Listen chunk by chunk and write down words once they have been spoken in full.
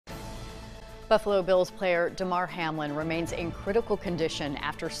Buffalo Bills player Damar Hamlin remains in critical condition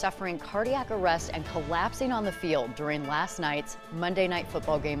after suffering cardiac arrest and collapsing on the field during last night's Monday Night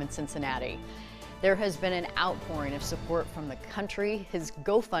Football game in Cincinnati. There has been an outpouring of support from the country. His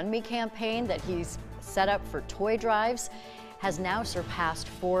GoFundMe campaign that he's set up for toy drives has now surpassed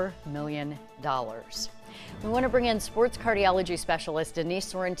 $4 million. We want to bring in sports cardiology specialist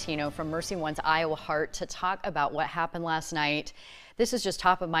Denise Sorrentino from Mercy One's Iowa Heart to talk about what happened last night. This is just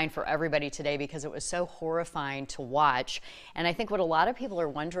top of mind for everybody today because it was so horrifying to watch. And I think what a lot of people are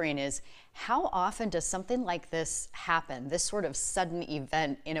wondering is, how often does something like this happen, this sort of sudden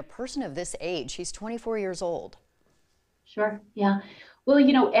event in a person of this age? He's 24 years old. Sure, yeah.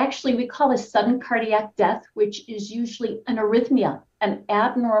 Well, actually we call this sudden cardiac death, which is usually an arrhythmia, an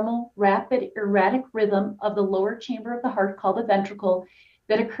abnormal, rapid, erratic rhythm of the lower chamber of the heart called the ventricle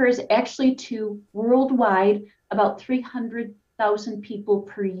that occurs actually to worldwide about 300,000 people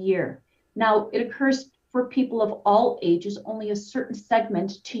per year. Now, it occurs for people of all ages, only a certain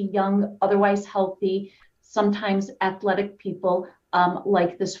segment to young, otherwise healthy, sometimes athletic people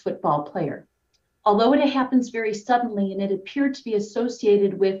like this football player. Although it happens very suddenly and it appeared to be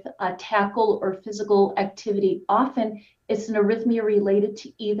associated with a tackle or physical activity, often it's an arrhythmia related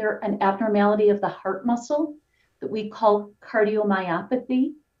to either an abnormality of the heart muscle that we call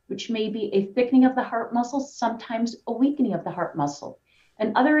cardiomyopathy, which may be a thickening of the heart muscle, sometimes a weakening of the heart muscle.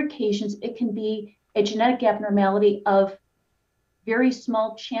 And other occasions, it can be a genetic abnormality of very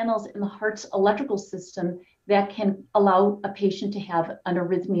small channels in the heart's electrical system that can allow a patient to have an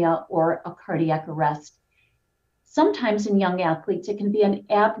arrhythmia or a cardiac arrest. Sometimes in young athletes, it can be an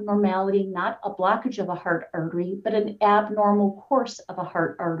abnormality, not a blockage of a heart artery, but an abnormal course of a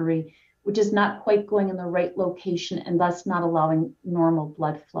heart artery, which is not quite going in the right location and thus not allowing normal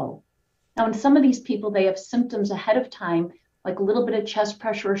blood flow. Now, in some of these people, they have symptoms ahead of time, like a little bit of chest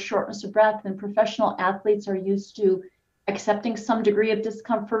pressure or shortness of breath, and professional athletes are used to accepting some degree of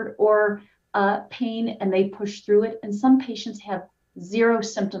discomfort or pain, and they push through it. And some patients have zero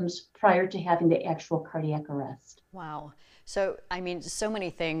symptoms prior to having the actual cardiac arrest. Wow. So, I mean, so many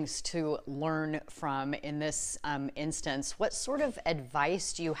things to learn from in this instance. What sort of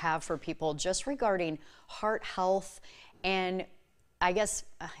advice do you have for people just regarding heart health? And I guess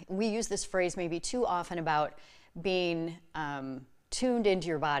we use this phrase maybe too often about being tuned into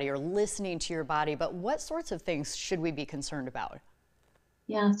your body or listening to your body, but what sorts of things should we be concerned about?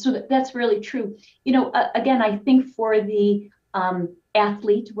 Yeah, so that's really true. Again, I think for the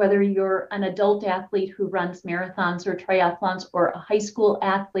athlete, whether you're an adult athlete who runs marathons or triathlons or a high school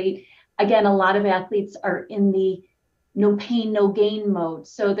athlete, again, a lot of athletes are in the no pain, no gain mode.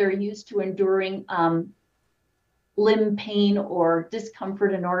 So they're used to enduring limb pain or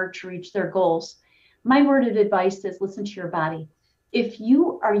discomfort in order to reach their goals. My word of advice is listen to your body. If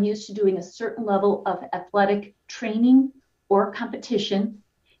you are used to doing a certain level of athletic training or competition,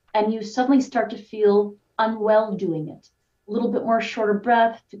 and you suddenly start to feel unwell doing it, a little bit more short of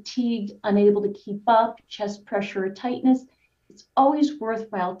breath, fatigued, unable to keep up, chest pressure or tightness, it's always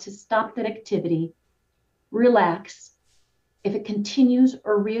worthwhile to stop that activity, relax. If it continues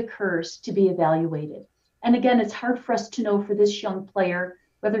or reoccurs, to be evaluated. And again, it's hard for us to know for this young player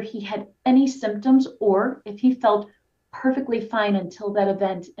whether he had any symptoms or if he felt perfectly fine until that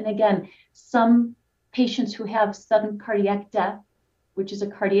event. And again, some patients who have sudden cardiac death, which is a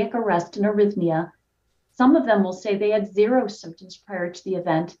cardiac arrest and arrhythmia, some of them will say they had zero symptoms prior to the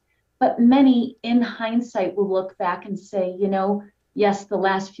event, but many in hindsight will look back and say, yes, the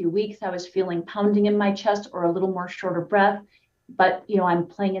last few weeks I was feeling pounding in my chest or a little more short of breath, but I'm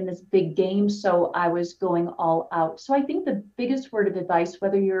playing in this big game, so I was going all out. So I think the biggest word of advice,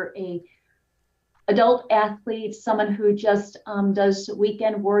 whether you're a adult athlete, someone who just does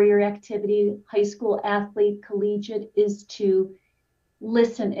weekend warrior activity, high school athlete, collegiate, is to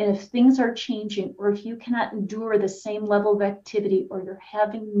listen. And if things are changing, or if you cannot endure the same level of activity, or you're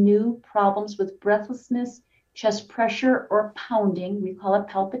having new problems with breathlessness, chest pressure, or pounding, we call it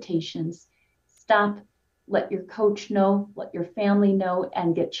palpitations, stop, let your coach know, let your family know,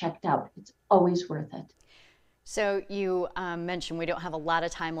 and get checked out. It's always worth it. So you mentioned we don't have a lot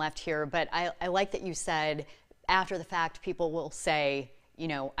of time left here, but I like that you said after the fact people will say,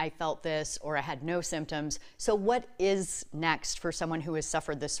 I felt this or I had no symptoms. So what is next for someone who has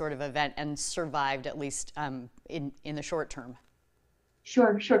suffered this sort of event and survived, at least in the short term?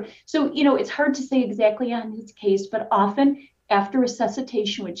 Sure. So, it's hard to say exactly on his case, but often after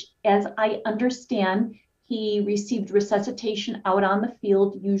resuscitation, which as I understand, he received resuscitation out on the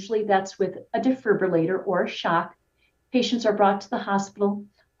field. Usually that's with a defibrillator or a shock. Patients are brought to the hospital,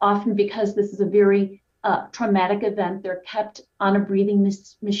 often because this is a very traumatic event, they're kept on a breathing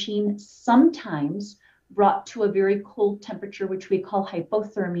machine, sometimes brought to a very cold temperature, which we call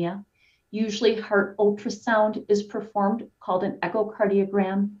hypothermia. Usually heart ultrasound is performed, called an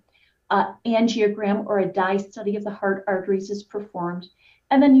echocardiogram. Angiogram or a dye study of the heart arteries is performed.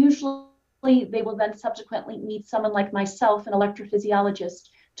 And then usually they will then subsequently meet someone like myself, an electrophysiologist,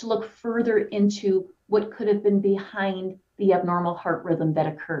 to look further into what could have been behind the abnormal heart rhythm that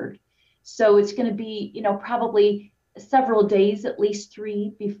occurred. So it's going to be, probably several days, at least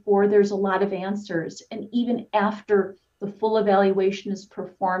 3, before there's a lot of answers. And even after the full evaluation is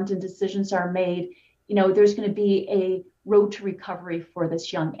performed and decisions are made, there's going to be a road to recovery for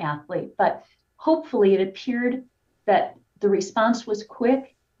this young athlete. But hopefully it appeared that the response was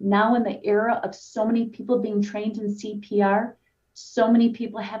quick. Now in the era of so many people being trained in CPR, so many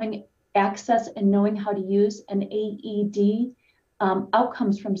people having access and knowing how to use an AED,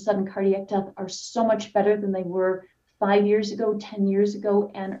 outcomes from sudden cardiac death are so much better than they were 5 years ago, 10 years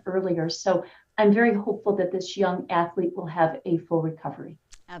ago, and earlier. So I'm very hopeful that this young athlete will have a full recovery.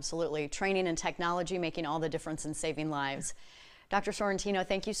 Absolutely. Training and technology making all the difference in saving lives. Dr. Sorrentino,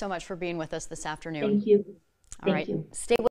 thank you so much for being with us this afternoon. Thank you. All right. Thank you. Stay with